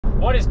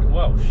What is,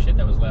 whoa, shit,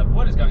 that was loud.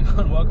 What is going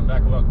on? Welcome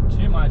back or welcome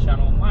to my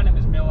channel. My name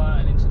is Miller,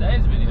 and in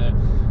today's video,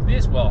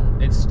 it's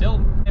still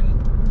the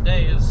same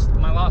day as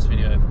my last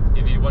video,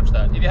 if you watched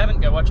that. If you haven't,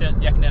 go watch it.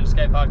 Baranduda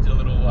Skatepark did a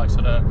little, like,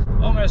 sort of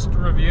almost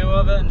review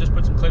of it and just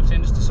put some clips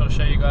in just to sort of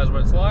show you guys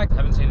what it's like. I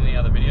haven't seen any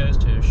other videos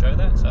to show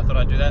that, so I thought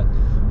I'd do that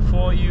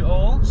for you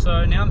all.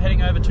 So now I'm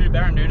heading over to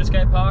Baranduda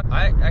Skatepark.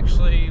 I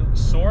actually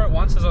saw it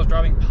once as I was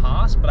driving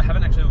past, but I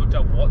haven't actually looked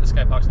up what the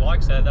skatepark's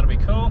like, so that'll be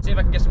cool. See if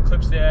I can get some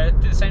clips there.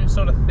 Do the same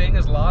sort of thing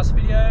as last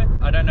video.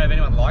 I don't know if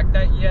anyone liked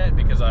that yet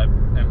because I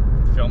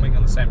am filming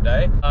on the same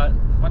day.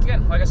 Once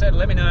again, like I said,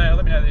 let me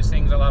know these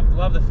things. I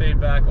love the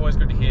feedback, always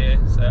good to hear,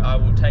 so I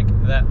will take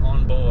that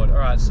on board. All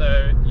right,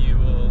 so you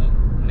will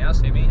now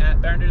see me at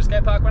Baranduda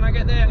Skatepark when I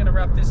get there. I'm gonna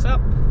wrap this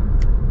up.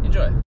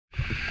 Enjoy.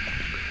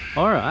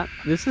 All right,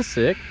 this is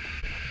sick.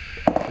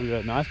 We've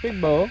got a nice big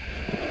bowl,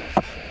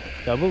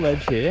 double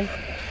ledge here,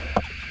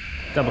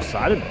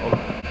 double-sided bowl,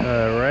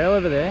 rail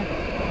over there,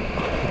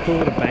 cool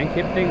little bank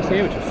hip things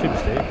here, which are super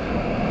steep,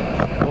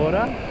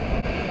 water,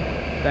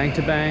 bank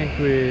to bank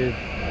with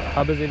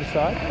hubbers either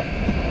side,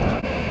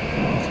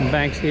 some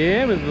banks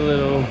here with a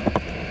little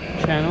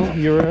channel,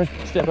 Euro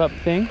step-up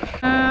thing.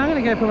 I'm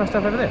gonna go put my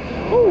stuff over there.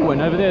 Oh,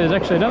 and over there there's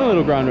actually another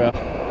little grind rail.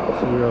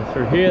 So we roll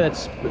through here,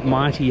 that's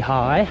mighty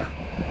high.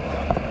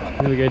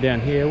 Then we go down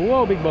here,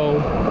 whoa, big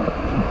bowl.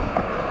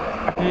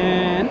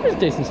 And it's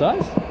decent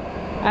size.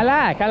 I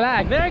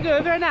like, very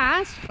good, very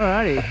nice.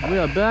 Alrighty, we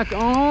are back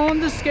on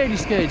the skatey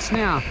skates.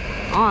 Now,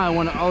 I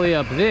want to ollie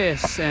up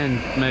this and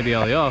maybe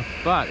ollie off,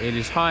 but it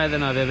is higher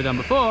than I've ever done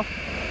before.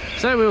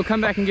 So we will come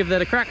back and give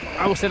that a crack.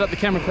 I will set up the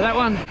camera for that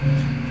one.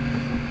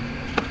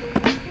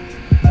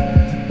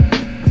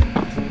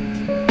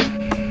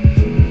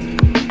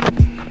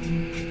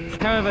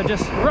 However,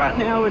 just right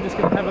now, we're just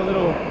gonna have a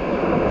little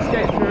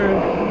skate through,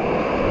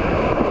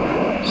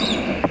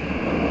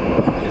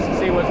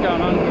 see what's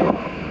going on here,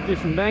 do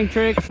some bank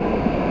tricks,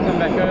 come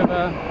back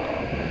over.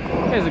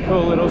 Here's a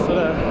cool little sort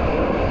of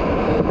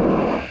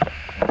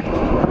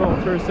roll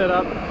through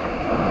setup,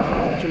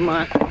 which you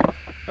might.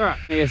 All right,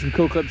 I get some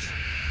cool clips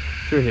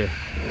through here.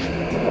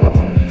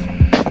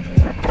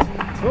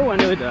 Oh, I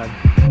nearly died.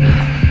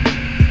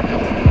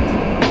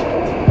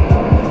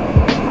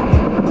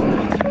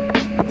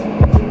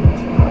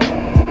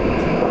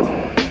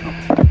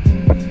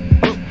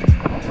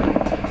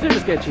 Oh, super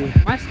sketchy.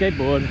 My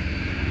skateboard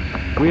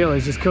wheel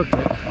has just cooked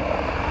it.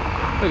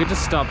 Look, it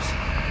just stops.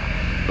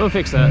 We'll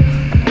fix that.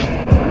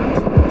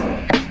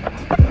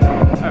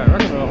 Alright,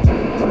 rock and roll.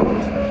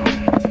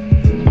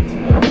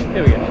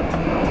 Here we go.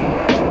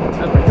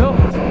 That's pretty cool.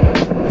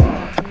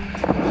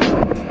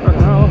 Rock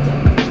and roll.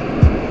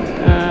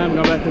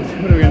 Going backwards.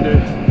 What are we gonna do?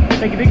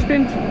 Fakey big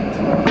spin?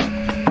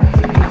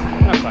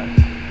 Not quite.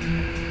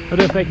 I'll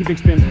do a fakey big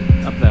spin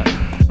up that.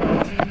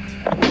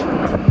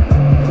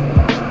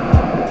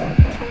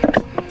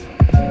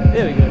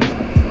 There we go.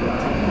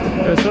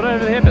 It was sort of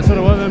over the hip, it sort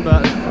of wasn't,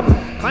 but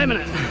claiming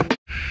it.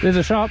 There's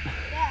a shop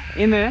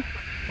in there.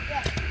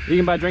 Yeah. You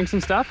can buy drinks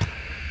and stuff.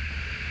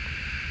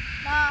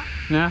 Nah.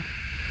 Nah?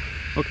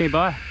 What can you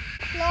buy?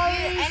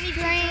 Any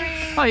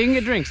drinks. Oh, you can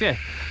get drinks, yeah.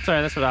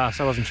 Sorry, that's what I asked.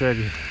 I wasn't sure if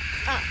you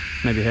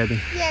maybe heard me.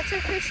 Yeah, it's a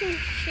fish and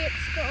chip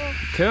store.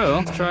 Cool.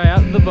 Let's try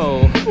out the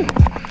bowl. Ooh.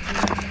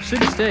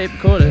 Super steep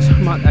quarters. I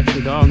might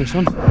actually die on this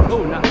one.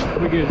 Oh, no,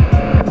 we're good.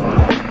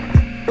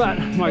 But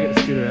I might get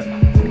the scooter out.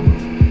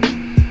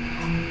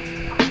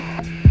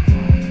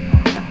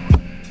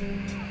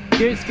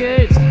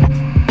 Scoots.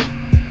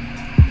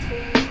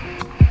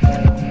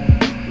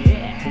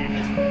 Yeah.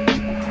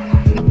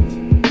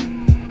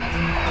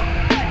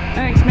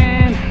 Thanks,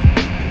 man.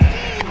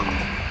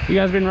 You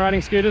guys been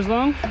riding scooters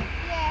long?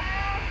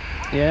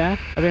 Yeah. Yeah?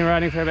 I've been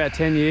riding for about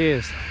 10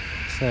 years.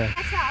 So. That's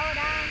how old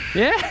I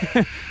am.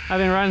 Yeah? I've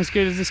been riding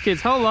scooters this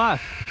kid's whole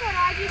life. That's what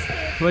I just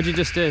did. What'd you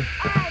just do?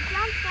 I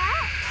jumped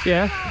that.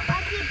 Yeah? So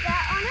I did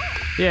that on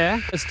it.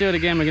 Yeah? Let's do it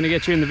again. We're going to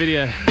get you in the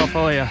video. I'll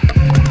follow you.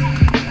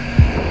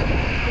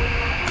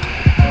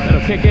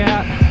 Kick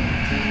out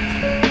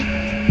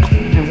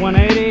and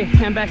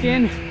 180 and back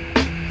in.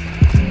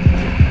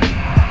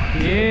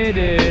 Yeah,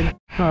 dude.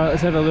 All right,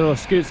 let's have a little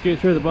scoot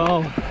through the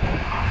bowl.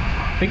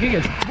 I think it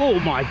gets, oh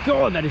my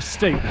god, that is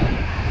steep.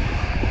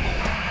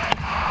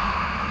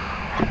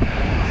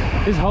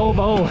 This whole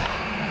bowl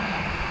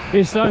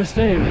is so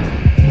steep.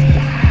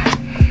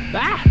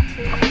 Ah!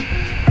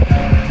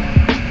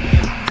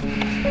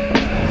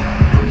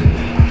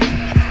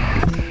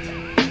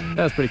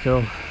 That was pretty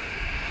cool.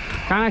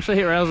 Can't actually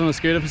hit rails on the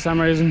scooter for some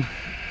reason.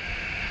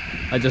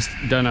 I just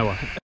don't know why.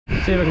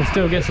 See if I can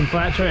still get some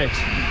flat tricks.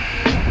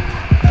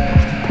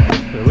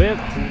 The whip,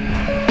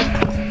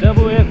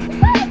 double whip.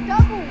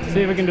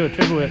 See if I can do a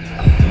triple whip.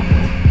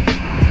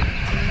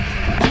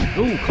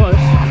 Ooh, close.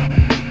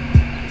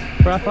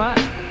 Fry flat.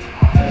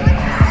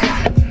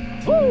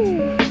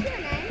 Woo!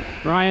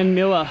 Ryan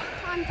Miller.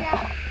 I'm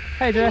Jeff.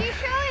 Hey, Jeff. Can you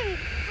show him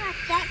like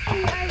that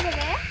thing over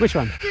there? Which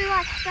one? Do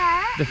like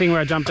that. The thing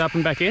where I jumped up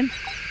and back in?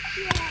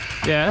 Yeah.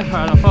 Yeah,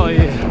 alright, I'll follow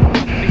you. I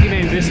think he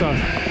means this one.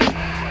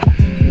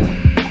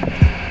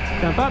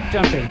 Jump up,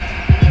 jump in.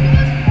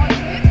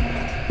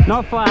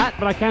 Not flat,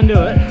 but I can do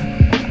it.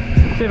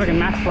 See if I can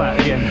max flat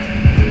again.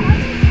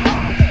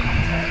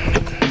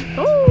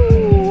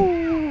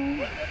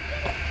 Ooh!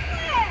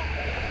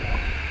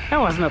 That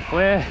wasn't a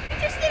flare.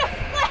 You just did a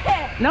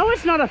flare! No,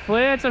 it's not a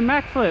flare, it's a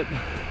Mac flip.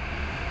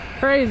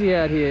 Crazy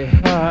out here.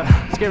 Alright,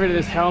 let's get rid of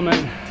this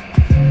helmet.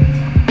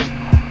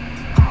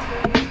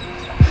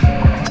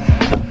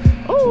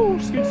 Oh,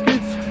 scoots.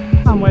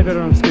 I'm way better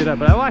on a scooter,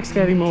 but I like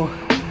skating more.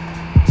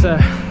 So,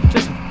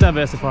 just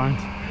diversifying.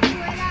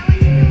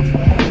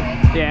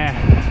 Yeah.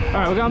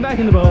 Alright, we're going back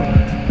in the bowl.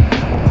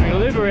 We're gonna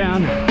loop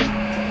around,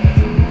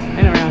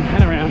 and around,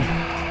 and around.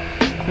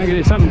 We're gonna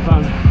do something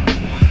fun.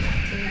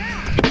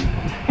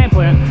 Hand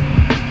plant.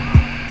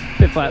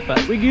 Bit flat,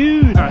 but we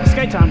good. Alright,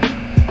 skate time.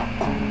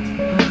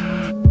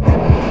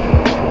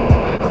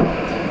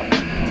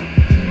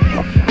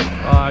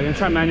 I'm gonna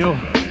try manual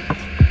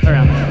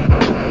around.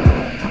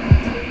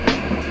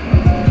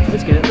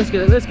 Let's get it.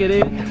 That's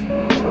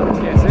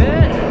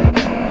it.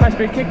 High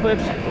speed kick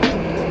flips.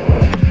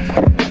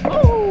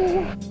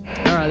 Oh!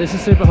 Alright, this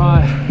is super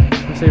high.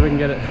 Let's see if we can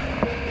get it.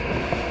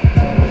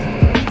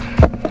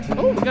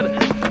 Oh, we got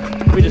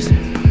it. We just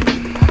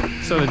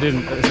sort of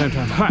didn't at the same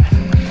time. Alright,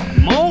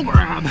 mole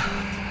grab.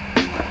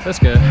 Let's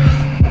go.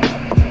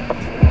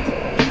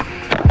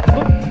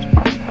 Oh.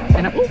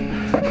 And oh.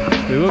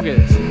 We will get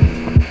this.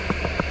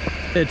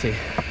 30.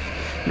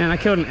 Man, I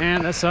killed an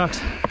ant, that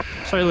sucks.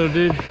 Sorry, little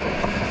dude.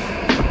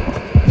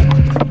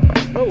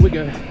 Oh, we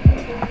go.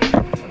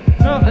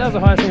 Oh, that was the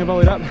highest thing I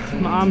volleyed up.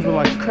 My arms were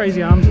like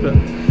crazy arms, but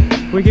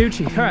we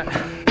Gucci. Alright.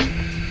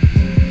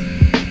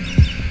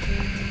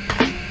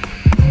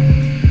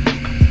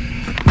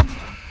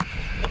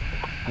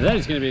 That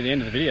is going to be the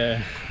end of the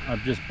video.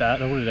 I've just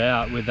battled it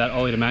out with that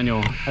ollie to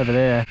manual over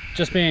there.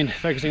 Just been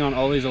focusing on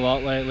ollies a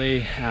lot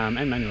lately,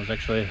 and manuals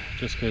actually,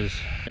 just because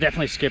I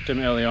definitely skipped them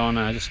early on.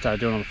 I just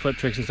started doing all the flip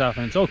tricks and stuff,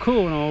 and it's all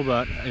cool and all,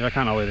 but if I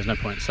can't ollie, there's no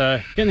point. So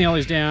getting the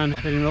ollies down.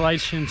 But in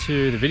relation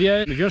to the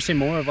video, if you want to see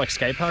more of like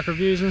skate park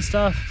reviews and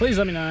stuff, please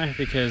let me know,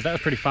 because that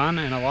was pretty fun,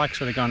 and I like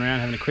sort of going around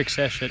having a quick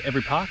sesh at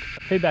every park.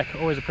 Feedback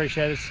always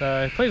appreciated,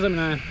 so please let me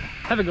know.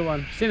 Have a good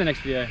one. See you in the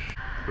next video.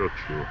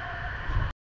 Gotcha.